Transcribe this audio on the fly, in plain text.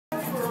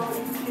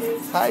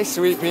Hi,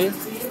 sweet pea. You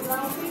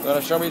want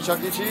to show me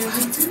Chuck E. Cheese?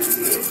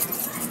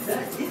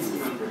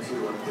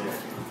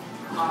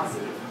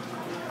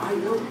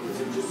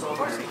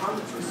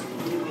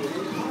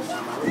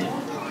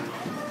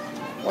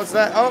 What's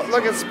that? Oh,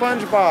 look, it's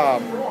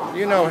SpongeBob.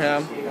 You know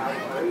him.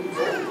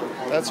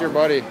 That's your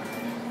buddy.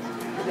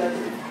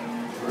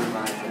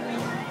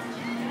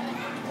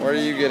 What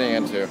are you getting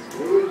into?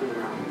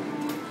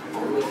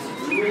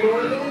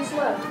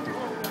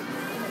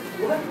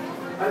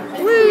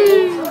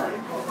 Whee!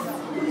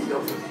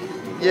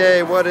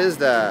 Yay, what is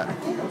that?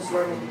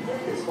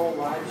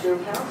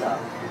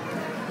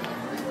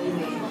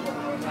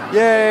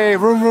 Yay,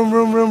 room, room,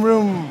 room, room,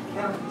 room.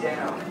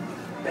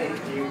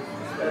 Thank you.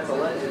 That's a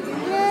legend.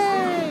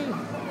 Yay!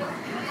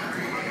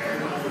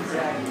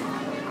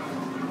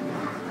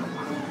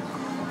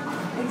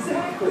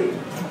 Exactly.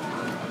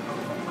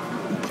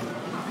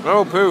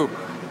 Oh, poop.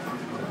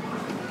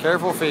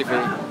 Careful, Fifi.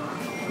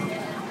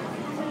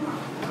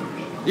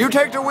 You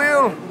take the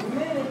wheel.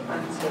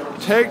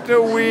 Take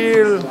the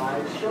wheel.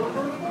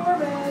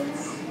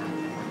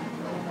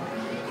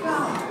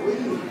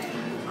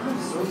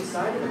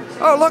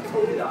 Oh, look.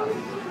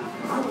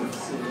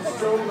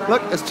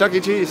 Look, it's Chuck E.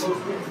 Cheese.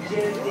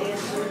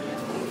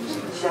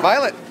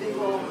 Violet.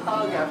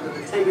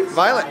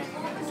 Violet.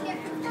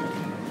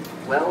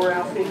 Well,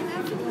 Ralphie,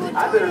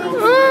 I better go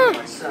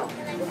get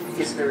myself.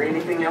 Is there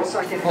anything else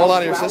I can help? Hold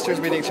on, your sister's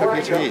meeting Chuck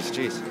E. Cheese.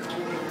 Jeez.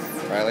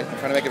 Riley, I'm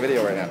trying to make a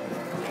video right now.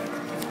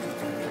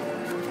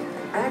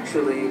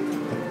 Actually,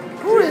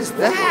 who is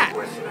that?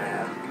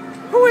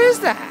 Who is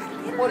that?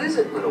 What is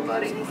it, little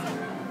buddy?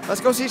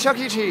 Let's go see Chuck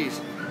E. Cheese.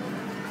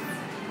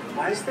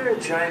 Why is there a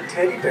giant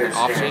teddy bear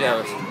Off she standing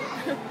out? goes.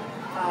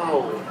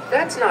 Oh,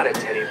 that's not a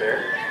teddy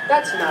bear.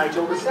 That's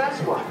Nigel the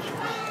Sasquatch.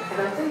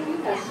 And I think he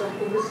has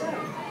something to say.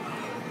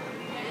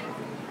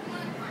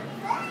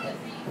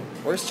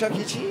 Where's Chuck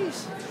E.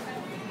 Cheese?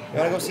 You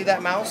want to go see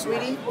that mouse,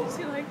 sweetie?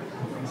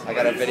 I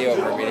got a video of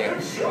her meeting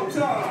him.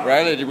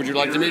 Riley, would you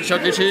like to meet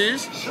Chuck E.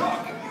 Cheese?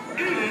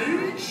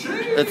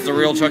 It's the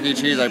real Chuck E.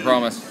 Cheese, I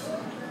promise.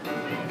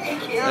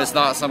 It's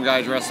not some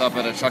guy dressed up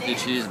in a Chuck E.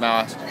 Cheese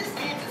mask.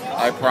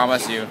 I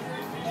promise you.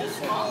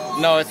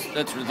 No,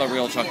 it's the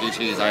real Chuck E.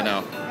 Cheese, I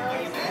know.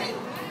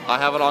 I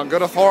have it on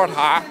good authority.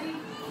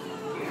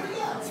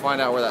 Let's find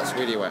out where that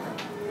sweetie went.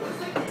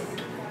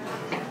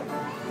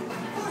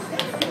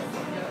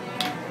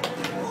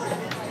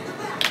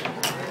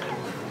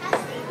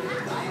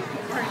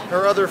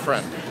 Her other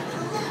friend.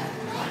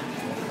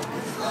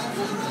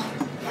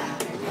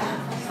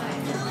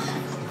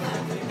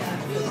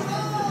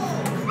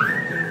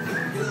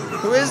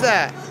 Who is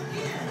that?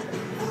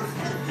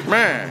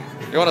 Man,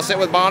 you want to sit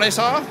with Bonnie,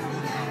 Saw?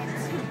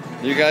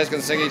 You guys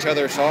can sing each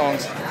other's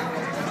songs.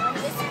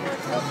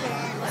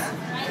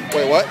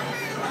 Wait, what?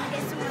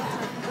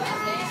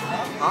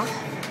 Huh?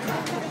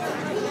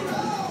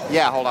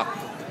 Yeah, hold on.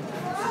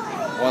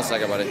 1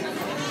 second, buddy.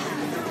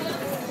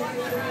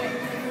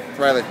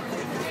 Riley,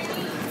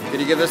 could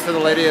you give this to the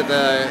lady at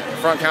the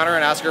front counter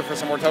and ask her for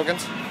some more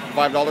tokens?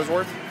 $5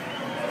 worth?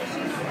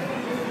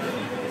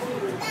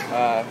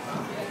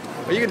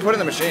 But you can put it in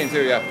the machine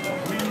too, yeah.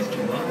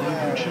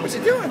 What's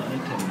he doing?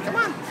 Come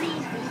on.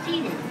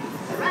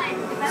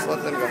 Let's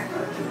let them go.